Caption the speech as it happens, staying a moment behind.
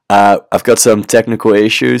I've got some technical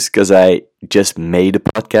issues because I just made a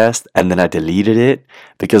podcast and then I deleted it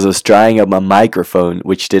because I was trying out my microphone,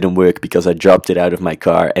 which didn't work because I dropped it out of my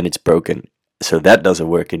car and it's broken. So that doesn't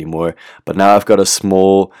work anymore. But now I've got a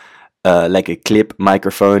small, like a clip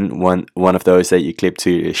microphone, one of those that you clip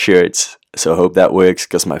to your shirts. So I hope that works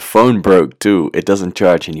because my phone broke too. It doesn't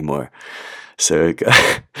charge anymore. So,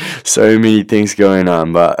 so many things going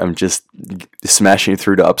on, but I'm just smashing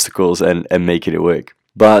through the obstacles and making it work.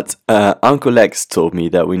 But Uncle Lex told me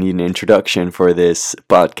that we need an introduction for this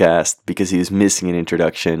podcast because he was missing an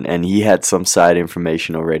introduction and he had some side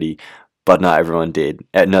information already, but not everyone did.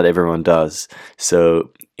 Not everyone does.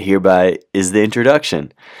 So hereby is the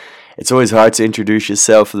introduction. It's always hard to introduce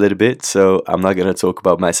yourself a little bit, so I'm not going to talk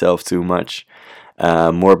about myself too much.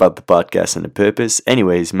 More about the podcast and the purpose.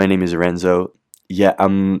 Anyways, my name is Renzo. Yeah,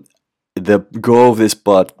 the goal of this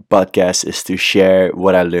podcast is to share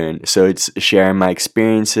what I learned. So it's sharing my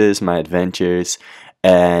experiences, my adventures,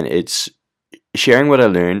 and it's sharing what I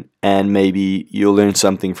learned, and maybe you'll learn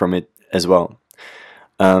something from it as well.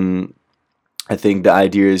 I think the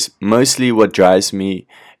idea is mostly what drives me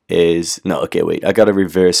is no, okay, wait, I gotta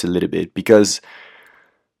reverse a little bit because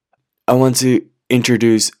I want to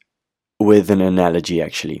introduce with an analogy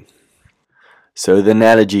actually. So the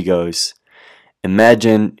analogy goes,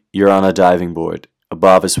 imagine you're on a diving board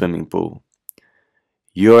above a swimming pool.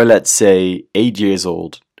 You're, let's say, 8 years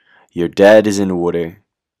old. Your dad is in the water,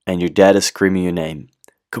 and your dad is screaming your name.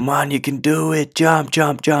 Come on, you can do it! Jump,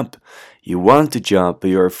 jump, jump! You want to jump, but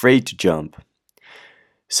you're afraid to jump.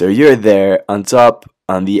 So you're there on top,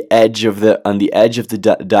 on the edge of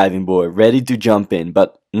the diving board, ready to jump in,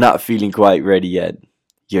 but not feeling quite ready yet.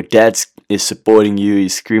 Your dad is supporting you.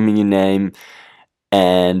 He's screaming your name.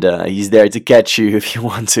 And he's there to catch you if you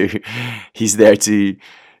want to. He's there to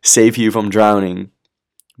save you from drowning,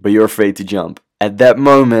 but you're afraid to jump. At that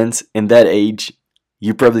moment, in that age,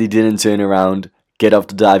 you probably didn't turn around, get off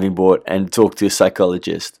the diving board, and talk to a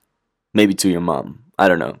psychologist. Maybe to your mom. I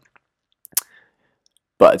don't know.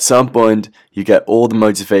 But at some point, you get all the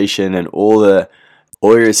motivation and all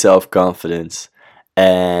your self-confidence,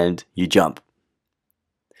 and you jump.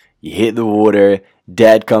 You hit the water.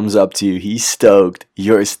 Dad comes up to you. He's stoked.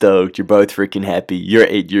 You're stoked. You're both freaking happy. You're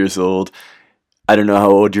 8 years old. I don't know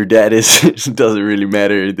how old your dad is. It doesn't really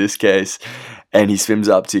matter in this case. And he swims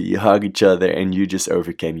up to you. You hug each other and you just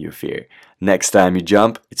overcame your fear. Next time you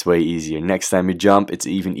jump, it's way easier. Next time you jump, it's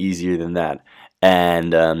even easier than that.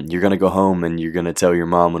 And you're going to go home and you're going to tell your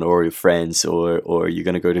mom or your friends or you're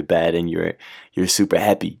going to go to bed and you're super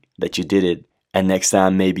happy that you did it. And next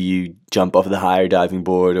time maybe you jump off the higher diving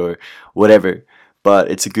board or whatever.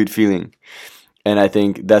 But it's a good feeling. And I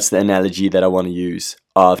think that's the analogy that I want to use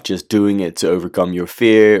of just doing it to overcome your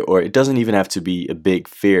fear. Or it doesn't even have to be a big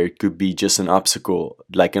fear. It could be just an obstacle,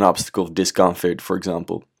 like an obstacle of discomfort, for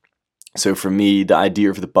example. So for me, the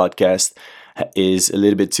idea of the podcast is a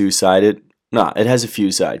little bit two-sided. No, it has a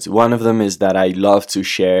few sides. One of them is that I love to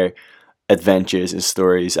share adventures and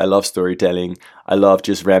stories. I love storytelling. I love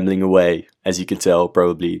just rambling away, as you can tell,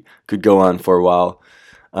 probably. Could go on for a while.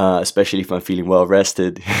 Especially if I'm feeling well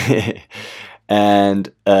rested.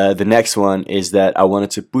 And the next one is that I wanted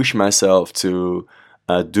to push myself to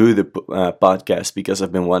do the podcast because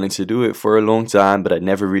I've been wanting to do it for a long time, but I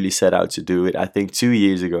never really set out to do it. I think 2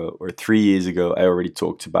 years ago or 3 years ago, I already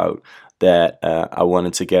talked about that I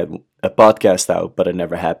wanted to get a podcast out, but it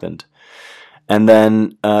never happened. And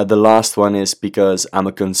then the last one is because I'm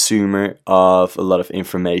a consumer of a lot of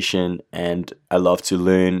information and I love to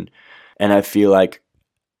learn. And I feel like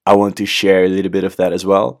I want to share a little bit of that as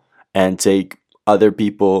well and take other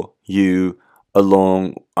people, you,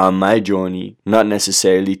 along on my journey, not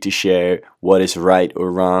necessarily to share what is right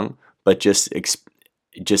or wrong, but just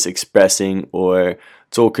expressing or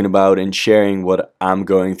talking about and sharing what I'm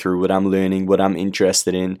going through, what I'm learning, what I'm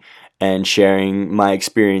interested in, and sharing my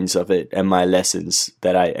experience of it and my lessons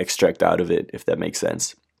that I extract out of it, if that makes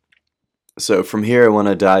sense. So from here, I want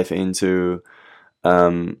to dive into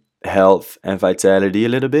health and vitality a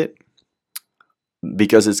little bit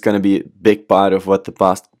because it's going to be a big part of what the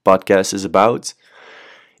podcast is about.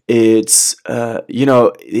 It's, I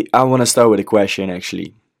want to start with a question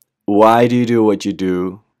actually. Why do you do what you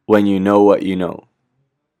do when you know what you know?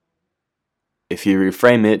 If you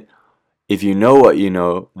reframe it, if you know what you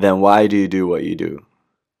know, then why do you do what you do?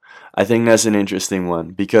 I think that's an interesting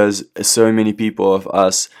one because so many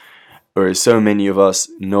of us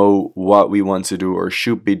know what we want to do or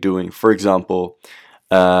should be doing. For example,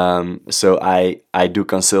 so I do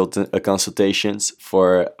consultations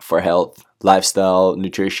for health, lifestyle,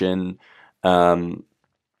 nutrition,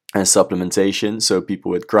 and supplementation. So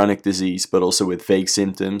people with chronic disease, but also with vague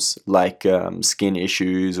symptoms like skin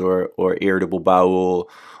issues or irritable bowel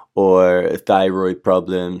or thyroid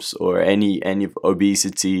problems or any of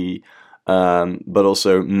obesity, but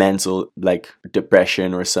also mental, like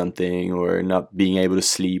depression or something, or not being able to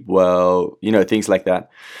sleep well, things like that.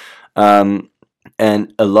 Um,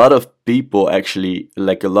 and a lot of people actually,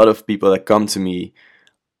 like a lot of people that come to me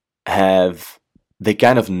have, they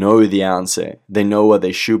kind of know the answer. They know what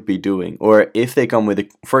they should be doing. Or if they come with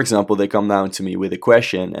for example, they come down to me with a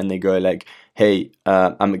question and they go like, hey,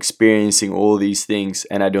 I'm experiencing all these things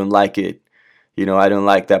and I don't like it. I don't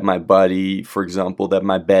like that my body, for example, that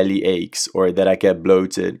my belly aches, or that I get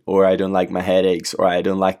bloated, or I don't like my head aches, or I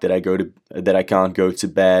don't like that I can't go to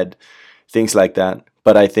bed, things like that.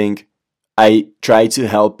 But I think I try to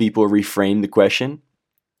help people reframe the question.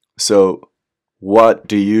 So, what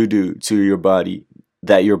do you do to your body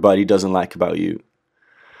that your body doesn't like about you?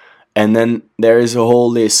 And then there is a whole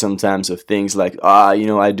list sometimes of things like,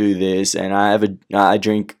 I do this, and I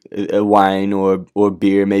drink a wine or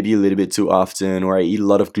beer maybe a little bit too often, or I eat a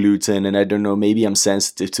lot of gluten, and I don't know, maybe I'm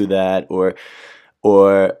sensitive to that, or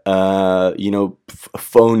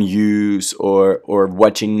phone use, or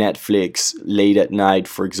watching Netflix late at night,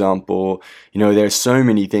 for example. There's so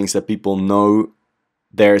many things that people know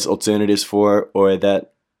there's alternatives for, or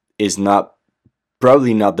that is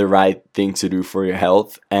probably not the right thing to do for your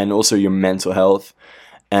health and also your mental health.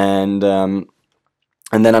 And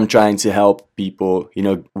then I'm trying to help people,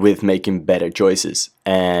 with making better choices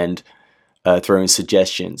and throwing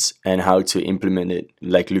suggestions and how to implement it,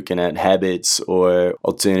 like looking at habits or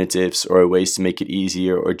alternatives or ways to make it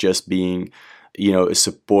easier, or just being, a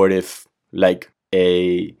supportive, like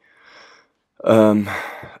a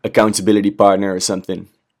accountability partner or something.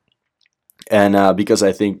 And because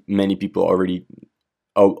I think many people already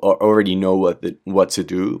know what to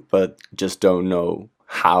do, but just don't know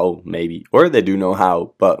how, maybe, or they do know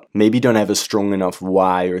how, but maybe don't have a strong enough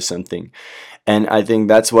why or something. And I think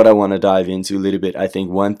that's what I want to dive into a little bit. I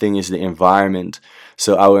think one thing is the environment.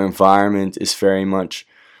 So our environment is very much,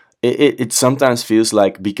 it sometimes feels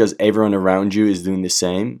like, because everyone around you is doing the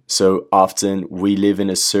same, so often we live in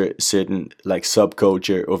a certain like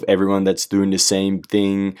subculture of everyone that's doing the same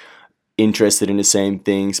thing, interested in the same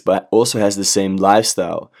things, but also has the same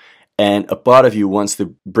lifestyle. And a part of you wants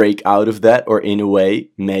to break out of that, or in a way,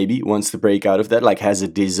 maybe wants to break out of that, like has a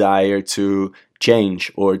desire to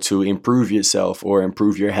change or to improve yourself or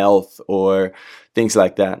improve your health or things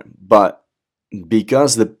like that. But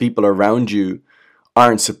because the people around you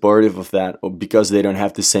aren't supportive of that, or because they don't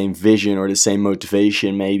have the same vision or the same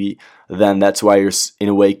motivation, maybe, then that's why you're in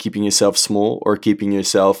a way keeping yourself small, or keeping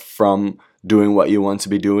yourself from doing what you want to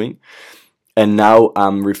be doing. And now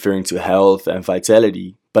I'm referring to health and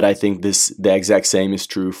vitality, but I think the exact same is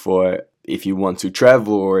true for if you want to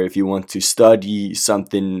travel, or if you want to study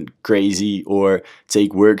something crazy, or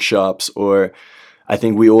take workshops, or I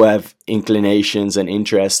think we all have inclinations and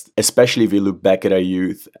interests, especially if you look back at our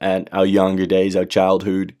youth and our younger days, our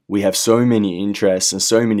childhood. We have so many interests and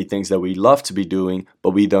so many things that we love to be doing,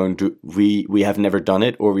 but we don't do. We have never done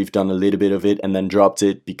it, or we've done a little bit of it and then dropped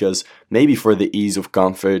it, because maybe for the ease of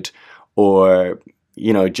comfort, or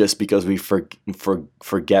just because we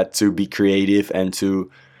forget to be creative, and to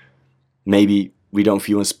maybe we don't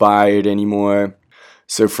feel inspired anymore.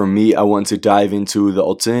 So for me, I want to dive into the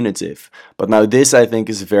alternative. But now this, I think,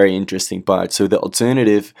 is a very interesting part. So the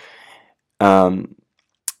alternative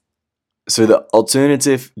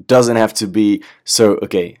doesn't have to be, so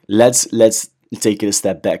okay, let's take it a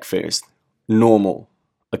step back first. Normal.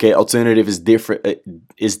 Okay, alternative is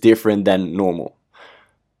different than normal.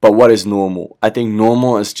 But what is normal? I think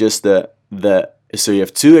normal is just so you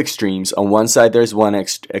have two extremes. On one side, there's one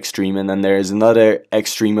extreme, and then there is another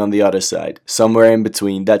extreme on the other side. Somewhere in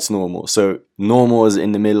between, that's normal. So normal is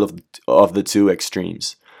in the middle of the two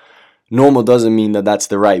extremes. Normal doesn't mean that that's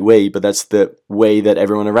the right way, but that's the way that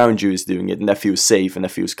everyone around you is doing it, and that feels safe and that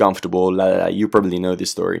feels comfortable. You probably know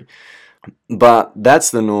this story. But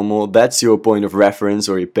that's the normal. That's your point of reference,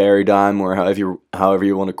 or your paradigm, or however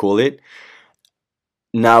you want to call it.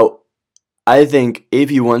 Now, I think if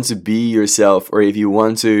you want to be yourself, or if you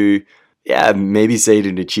want to, maybe say it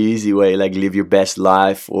in a cheesy way, like live your best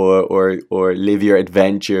life, or live your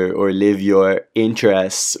adventure, or live your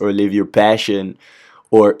interests, or live your passion,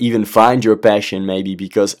 or even find your passion, maybe,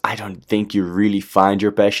 because I don't think you really find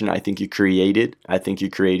your passion. I think you create it. I think you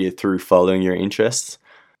create it through following your interests.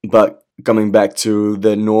 But coming back to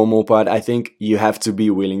the normal part, I think you have to be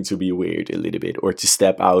willing to be weird a little bit, or to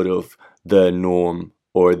step out of the norm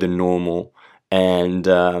or the normal, and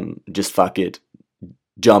just fuck it,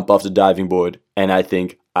 jump off the diving board. And I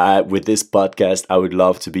think with this podcast, I would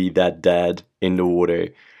love to be that dad in the water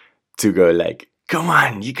to go like, come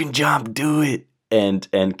on, you can jump, do it,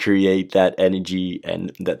 and create that energy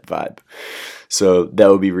and that vibe. So that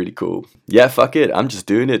would be really cool. Yeah, fuck it, I'm just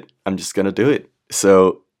doing it. I'm just gonna do it.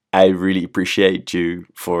 So I really appreciate you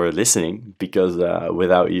for listening, because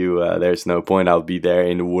without you, there's no point. I'll be there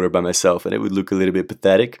in the water by myself, and it would look a little bit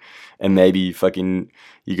pathetic. And maybe fucking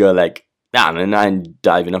you go like, nah, man, I ain't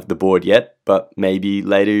diving off the board yet. But maybe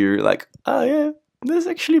later you're like, oh yeah, there's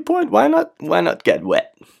actually a point. Why not? Why not get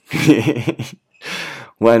wet?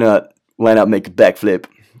 Why not? Why not make a backflip,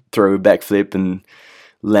 throw a backflip, and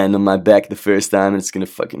land on my back the first time, and it's gonna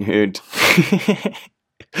fucking hurt.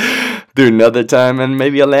 Do another time, and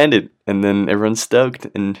maybe I'll land it, and then everyone's stoked,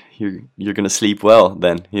 and you're gonna sleep well.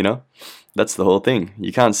 Then that's the whole thing.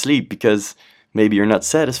 You can't sleep because maybe you're not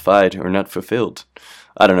satisfied or not fulfilled.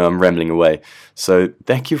 I don't know. I'm rambling away. So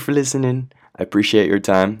thank you for listening. I appreciate your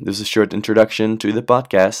time. This is a short introduction to the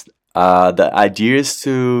podcast. The idea is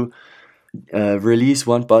to release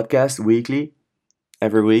one podcast weekly,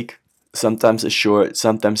 every week. Sometimes it's short,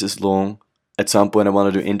 sometimes it's long. At some point, I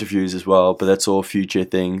want to do interviews as well, but that's all future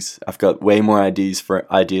things. I've got way more ideas for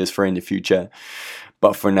in the future,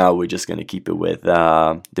 but for now, we're just gonna keep it with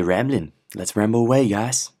the rambling. Let's ramble away,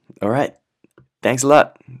 guys. All right, thanks a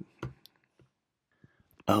lot.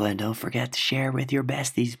 Oh, and don't forget to share with your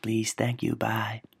besties, please. Thank you. Bye.